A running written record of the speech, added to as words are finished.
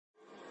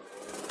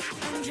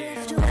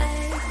drift away.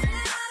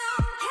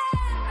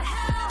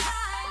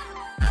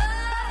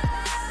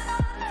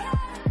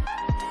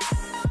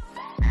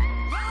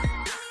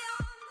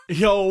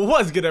 Yo,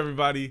 what's good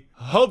everybody?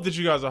 Hope that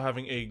you guys are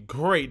having a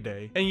great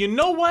day. And you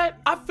know what?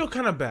 I feel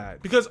kind of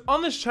bad because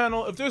on this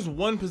channel, if there's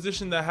one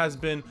position that has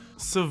been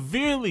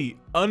severely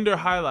under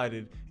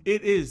highlighted,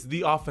 it is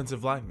the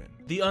offensive lineman,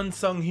 the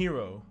unsung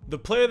hero, the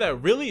player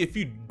that really, if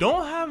you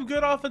don't have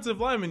good offensive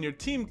linemen, your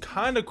team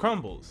kind of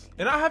crumbles.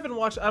 And I haven't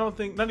watched, I don't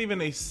think, not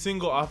even a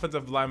single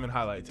offensive lineman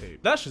highlight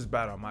tape. That's just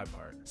bad on my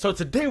part. So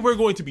today we're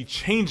going to be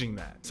changing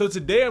that. So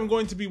today I'm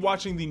going to be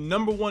watching the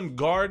 #1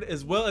 guard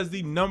as well as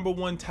the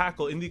 #1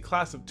 tackle in the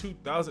class of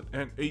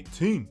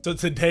 2018. So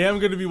today I'm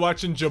going to be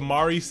watching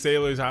Jamaree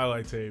Salyer's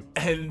highlight tape.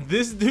 And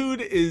this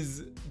dude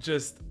is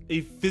just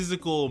a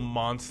physical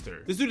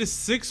monster. This dude is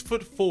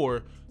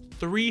 6'4",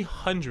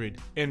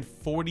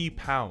 340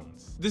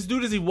 pounds. This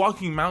dude is a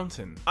walking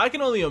mountain. I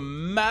can only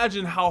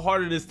imagine how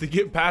hard it is to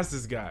get past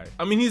this guy.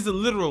 I mean, he's a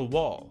literal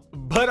wall.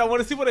 But I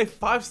want to see what a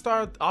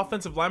 5-star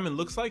offensive lineman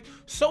looks like.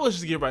 So let's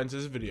just get right into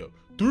this video.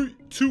 3,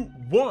 2,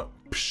 1.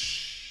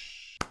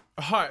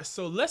 All right,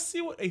 so let's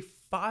see what a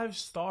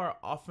 5-star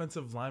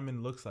offensive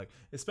lineman looks like,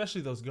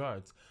 especially those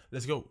guards.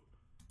 Let's go.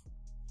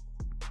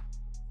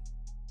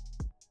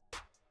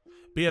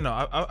 But yeah, no,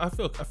 I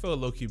feel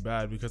low-key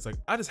bad because like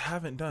I just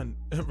haven't done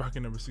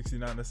rocking number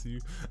 69. I see you.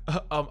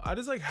 I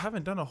just like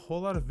haven't done a whole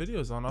lot of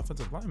videos on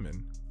offensive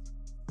linemen.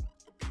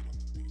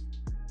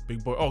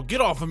 Big boy, oh, get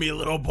off of me,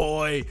 little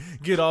boy,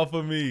 get off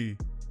of me.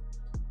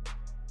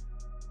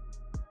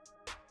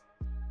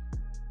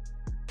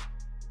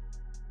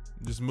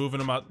 Just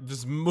moving him out,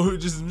 just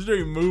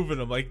straight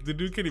moving him. Like the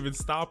dude can't even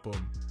stop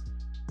him.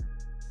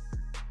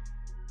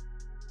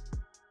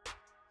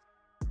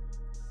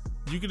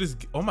 You could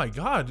just, oh my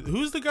God,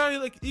 who's the guy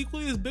like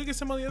equally as big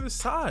as him on the other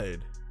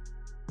side?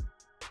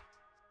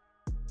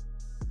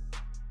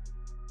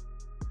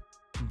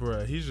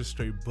 Bruh, he's just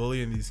straight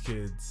bullying these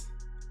kids.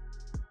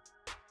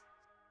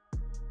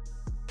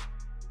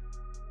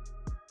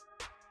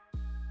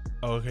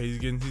 Oh, okay, he's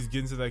getting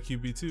to that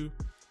QB too.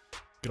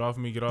 Get off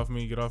me, get off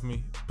me, get off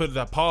me. Put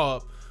that paw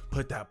up,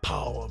 put that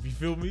paw up, you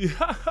feel me?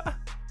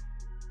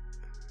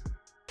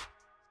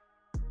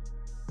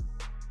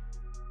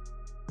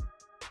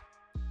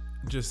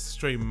 Just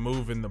straight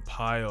moving the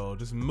pile,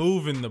 just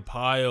moving the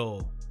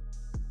pile.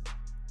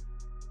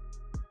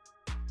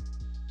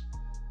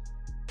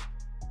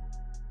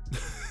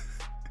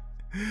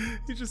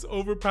 He's just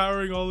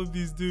overpowering all of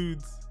these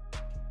dudes.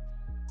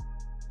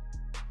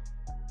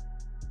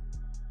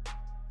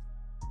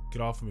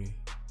 Get off me.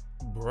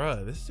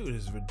 Bruh, this dude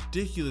is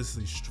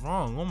ridiculously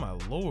strong, oh my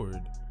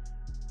Lord.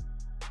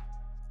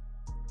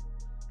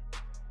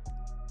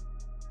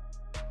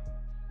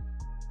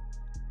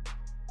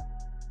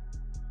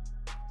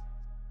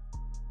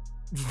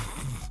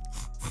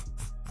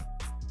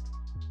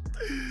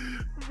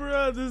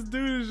 Bruh, this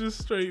dude is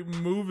just straight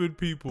moving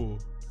people.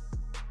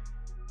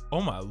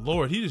 Oh my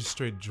Lord, he just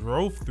straight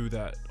drove through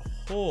that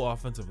whole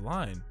offensive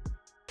line.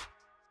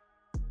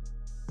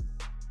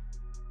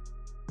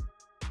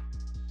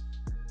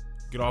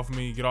 Get off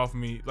me, get off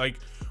me. Like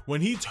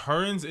when he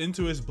turns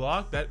into his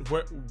block, that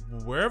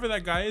wherever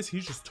that guy is,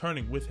 he's just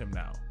turning with him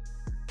now.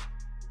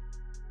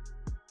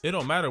 It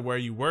don't matter where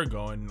you were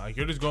going, like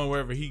you're just going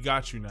wherever he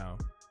got you now.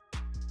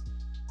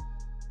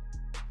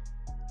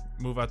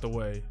 Move out the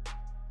way.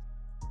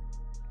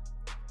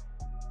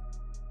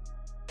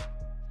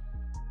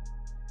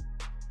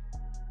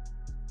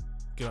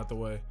 Get out the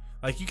way.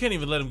 Like you can't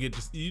even let him get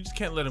you just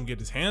can't let him get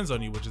his hands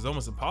on you, which is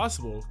almost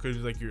impossible because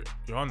like you're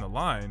on the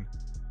line.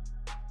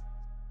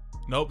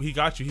 Nope, he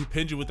got you. He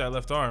pinned you with that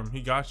left arm.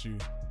 He got you.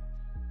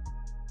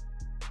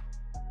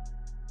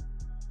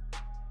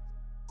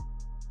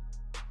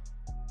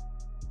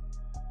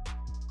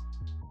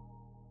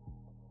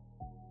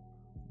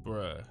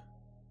 Bruh.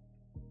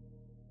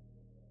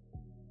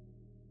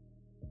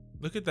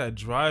 Look at that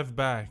drive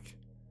back.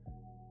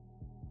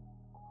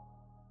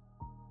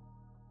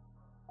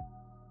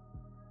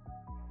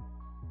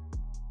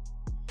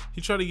 He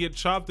tried to get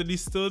chopped and he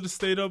still just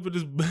stayed up and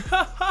just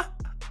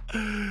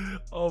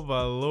oh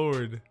my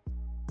Lord.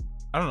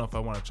 I don't know if I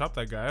want to chop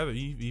that guy either.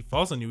 He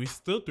falls on you. He's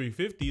still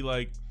 350.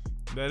 Like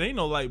that ain't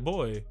no light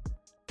boy.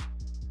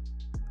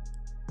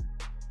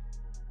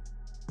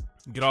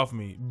 Get off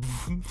me.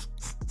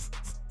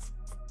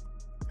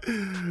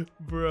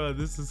 Bruh,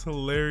 this is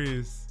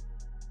hilarious.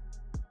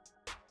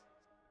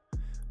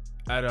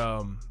 At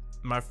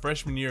my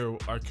freshman year,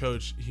 our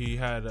coach, he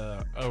had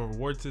a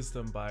reward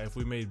system by if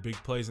we made big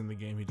plays in the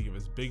game, he'd give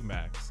us Big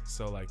Macs.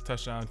 So like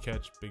touchdown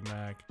catch, Big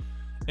Mac.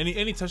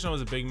 Any touchdown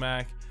was a Big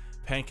Mac.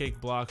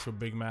 Pancake blocks were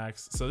Big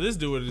Macs. So this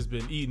dude would have just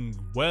been eating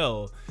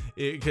well,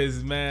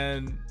 because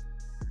man,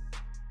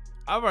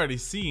 I've already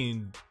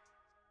seen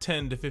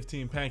 10 to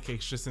 15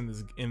 pancakes just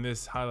in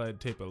this highlight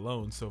tape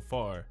alone so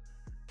far.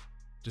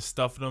 Just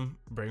stuffing them,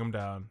 bring them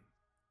down.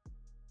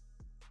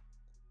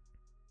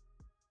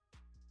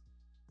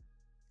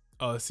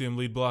 Oh, let's see him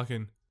lead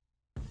blocking.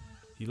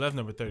 He left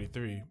number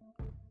 33.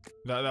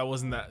 That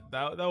wasn't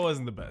that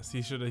wasn't the best.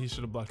 He should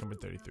have blocked number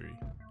 33.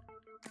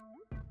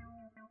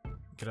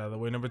 Get out of the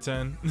way, number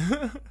 10.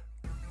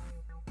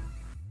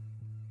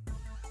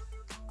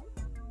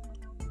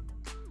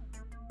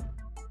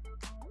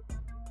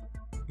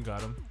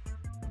 Got him.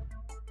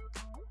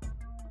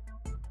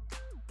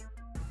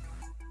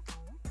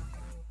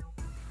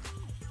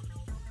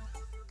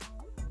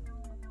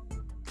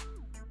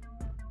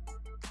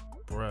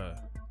 Bruh.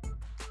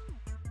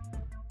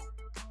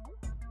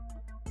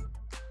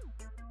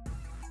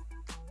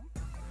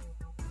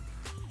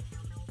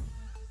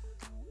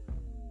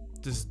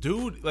 This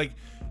dude, like,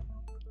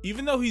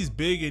 even though he's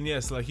big and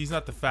yes, like, he's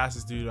not the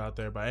fastest dude out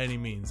there by any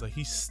means, like,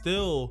 he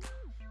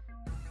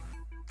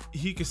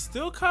could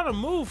still kind of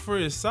move for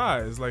his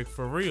size, like,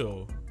 for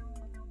real.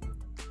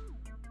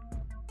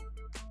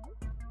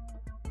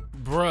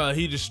 Bruh,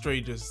 he just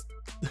straight just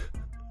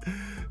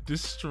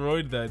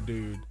destroyed that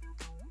dude.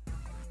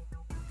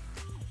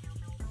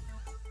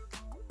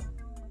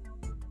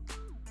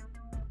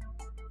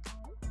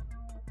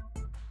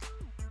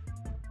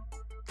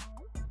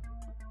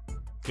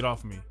 Get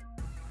off me.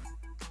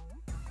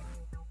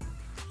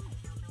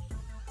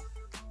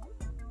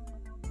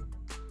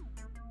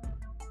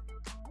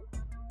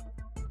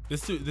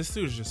 This dude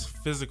is just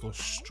physical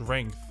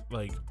strength.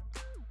 Like,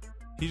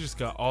 he just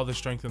got all the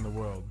strength in the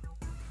world.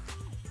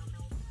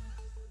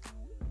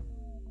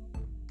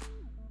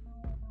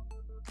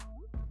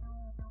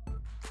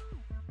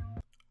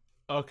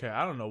 Okay,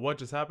 I don't know what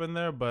just happened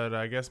there, but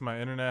I guess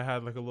my internet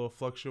had like a little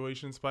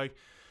fluctuation spike.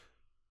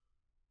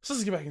 So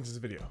let's get back into this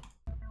video.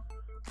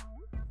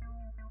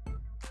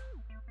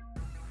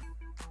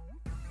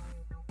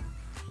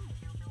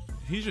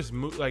 He just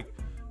like,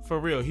 for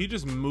real, he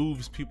just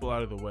moves people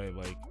out of the way.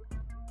 Like,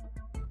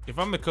 if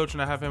I'm the coach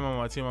and I have him on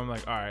my team, I'm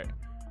like, all right,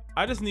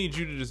 I just need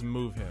you to just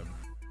move him.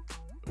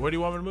 Where do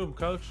you want me to move him,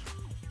 coach?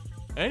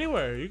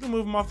 Anywhere. You can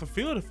move him off the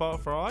field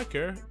for all I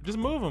care. Just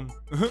move him.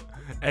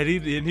 and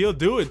he'll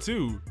do it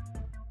too.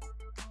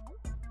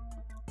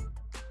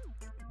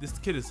 This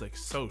kid is like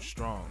so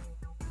strong.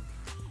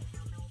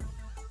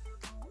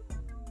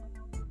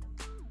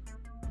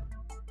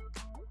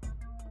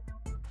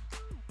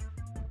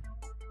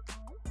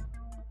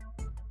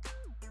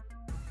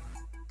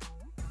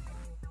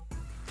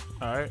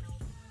 All right,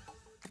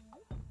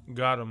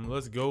 got him.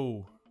 Let's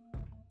go.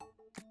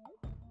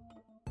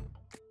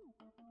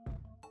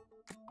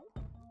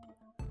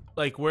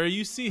 Like, where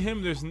you see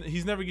him,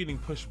 he's never getting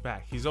pushed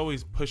back. He's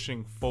always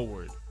pushing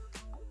forward.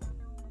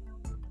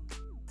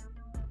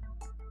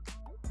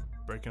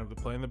 Breaking up the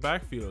play in the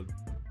backfield.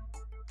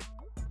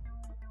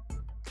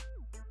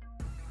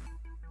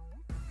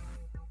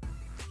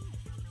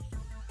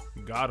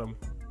 Got him.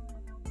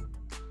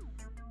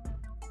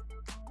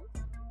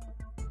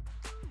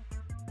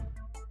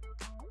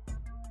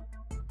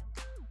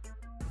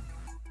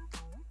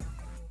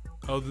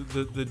 Oh,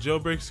 the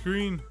jailbreak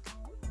screen.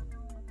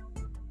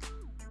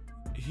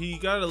 He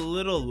got a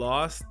little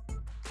lost.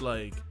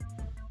 Like,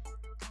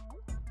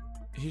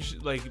 he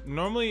should, like,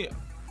 normally,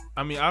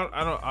 I mean,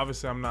 I don't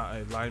obviously I'm not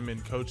a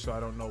lineman coach, so I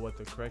don't know what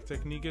the correct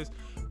technique is,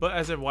 but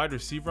as a wide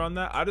receiver on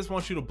that, I just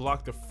want you to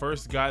block the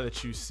first guy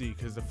that you see,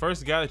 because the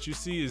first guy that you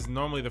see is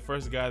normally the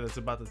first guy that's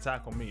about to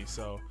tackle me.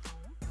 So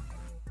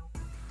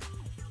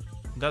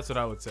that's what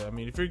I would say. I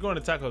mean, if you're going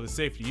to tackle the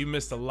safety, you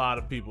missed a lot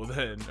of people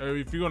then. Or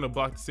if you're going to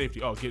block the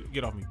safety, oh,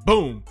 get off me.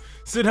 Boom.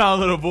 Sit down,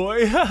 little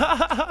boy.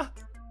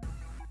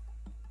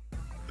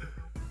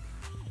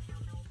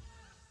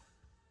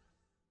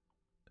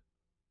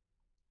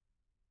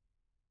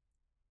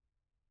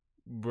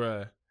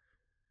 Bruh.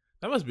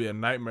 That must be a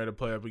nightmare to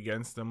play up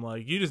against them.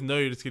 Like, you just know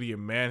you're just going to get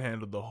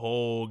manhandled the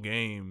whole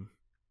game.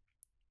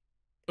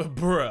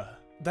 Bruh.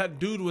 That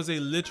dude was a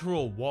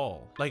literal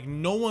wall. Like,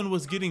 no one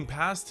was getting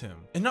past him.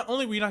 And not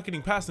only were you not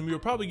getting past him, you were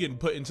probably getting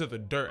put into the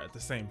dirt at the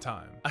same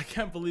time. I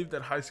can't believe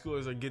that high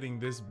schoolers are getting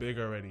this big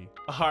already.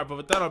 Alright, but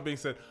with that all being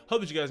said,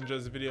 hope that you guys enjoyed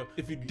this video.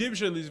 If you did, be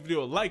sure to leave this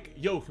video a like.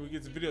 Yo, can we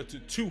get this video to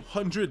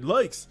 200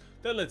 likes?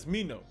 That lets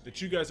me know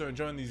that you guys are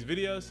enjoying these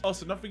videos.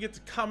 Also, don't forget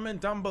to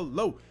comment down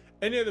below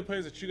any other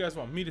players that you guys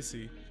want me to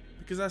see,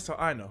 because that's how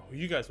I know who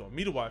you guys want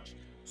me to watch,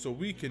 so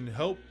we can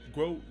help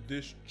grow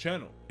this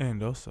channel.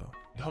 And also,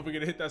 don't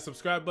forget to hit that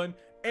subscribe button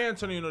and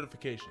turn on your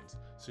notifications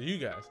so you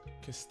guys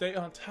can stay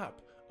on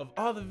top of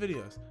all the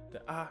videos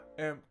that I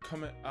am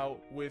coming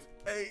out with.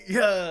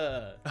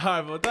 Alright,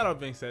 but with that all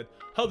being said,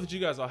 hope that you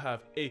guys all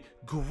have a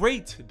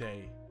great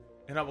day,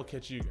 and I will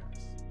catch you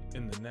guys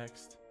in the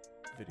next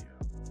video.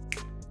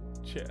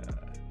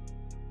 Ciao.